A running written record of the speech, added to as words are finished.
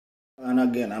And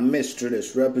again, I'm Mr.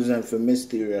 This represent for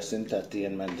Mysterious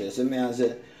Entertainment. You see me, I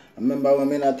say, remember when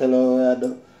me not tell you what I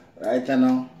do? Right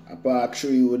now, I part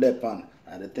 3 with that pan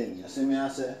and the thing. You see me, I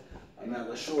say, I'm going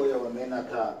to show you what me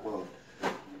not talk about.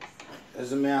 You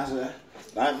see me, I say,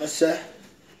 like me say,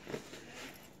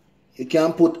 you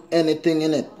can put anything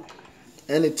in it.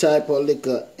 Any type of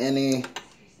liquor, any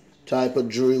type of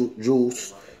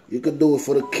juice. You could do it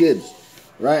for the kids.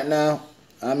 Right now,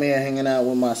 I'm here hanging out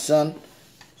with my son.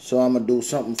 So I'm going to do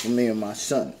something for me and my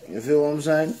son. You feel what I'm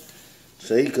saying?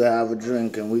 So he could have a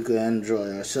drink and we could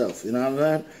enjoy ourselves. You know what I'm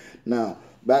saying? Now,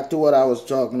 back to what I was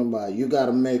talking about. You got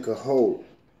to make a hole.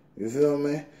 You feel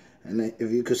me? And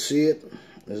if you could see it,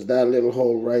 there's that little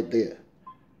hole right there.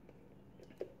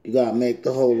 You got to make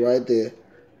the hole right there.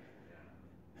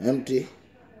 Empty.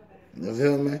 You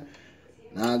feel me?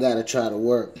 Now I got to try to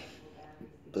work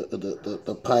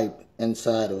the pipe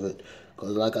inside of it.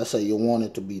 Because like I said, you want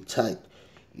it to be tight.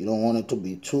 You don't want it to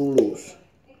be too loose.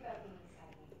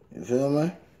 You feel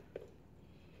me?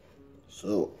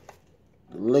 So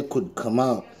the liquid come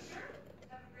out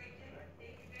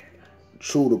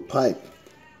through the pipe.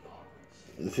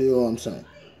 You feel what I'm saying?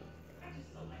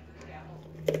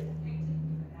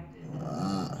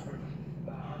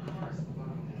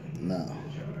 Now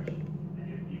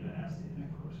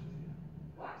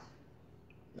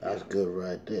that's good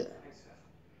right there.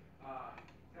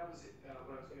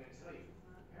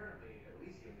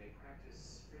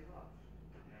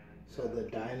 So the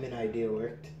diamond idea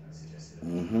worked?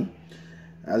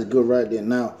 That's good right there.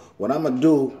 Now, what I'm going to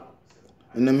do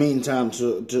in the meantime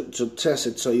to test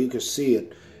it so you can see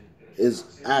it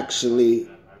is actually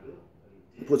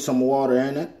put some water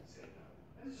in it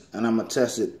and I'm going to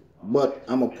test it. But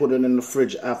I'm going to put it in the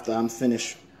fridge after I'm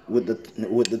finished with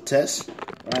the test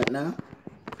right now.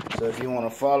 So if you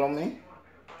want to follow me,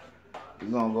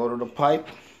 you're going to go to the pipe.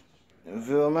 You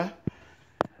feel me?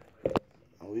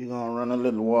 We're going to run a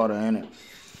little water in it.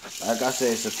 Like I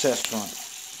said, it's a test run.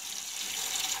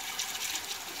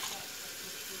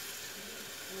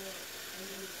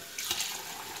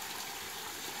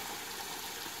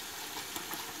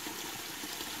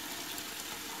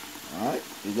 Alright,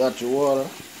 you got your water.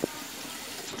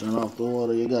 Turn off the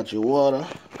water, you got your water.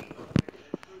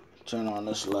 Turn on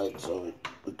this light so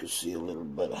we can see a little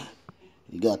better.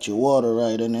 You got your water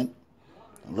right in it.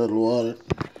 A little water.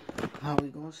 How we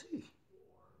gonna see?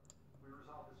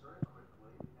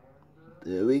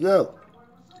 There we go.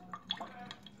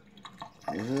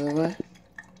 You feel me?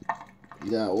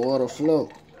 You got water flow.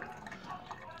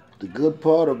 The good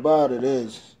part about it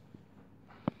is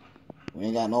we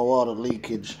ain't got no water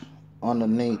leakage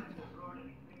underneath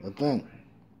the thing.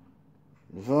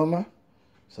 You feel me?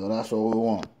 So that's what we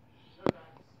want.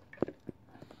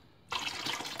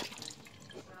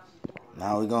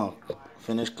 Now we're going to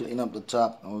finish cleaning up the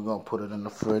top and we're going to put it in the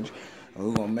fridge and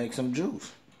we're going to make some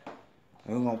juice.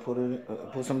 And we're going to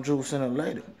put some juice in it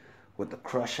later with the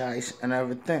crushed ice and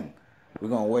everything. We're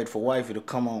going to wait for wifey to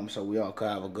come home so we all can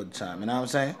have a good time. You know what I'm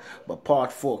saying? But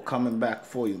part 4 coming back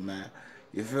for you, man.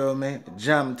 You feel me?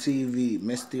 Jam TV,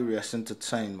 Mysterious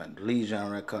Entertainment,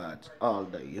 Legion Records, all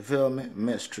day. You feel me?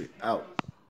 Mystery, out.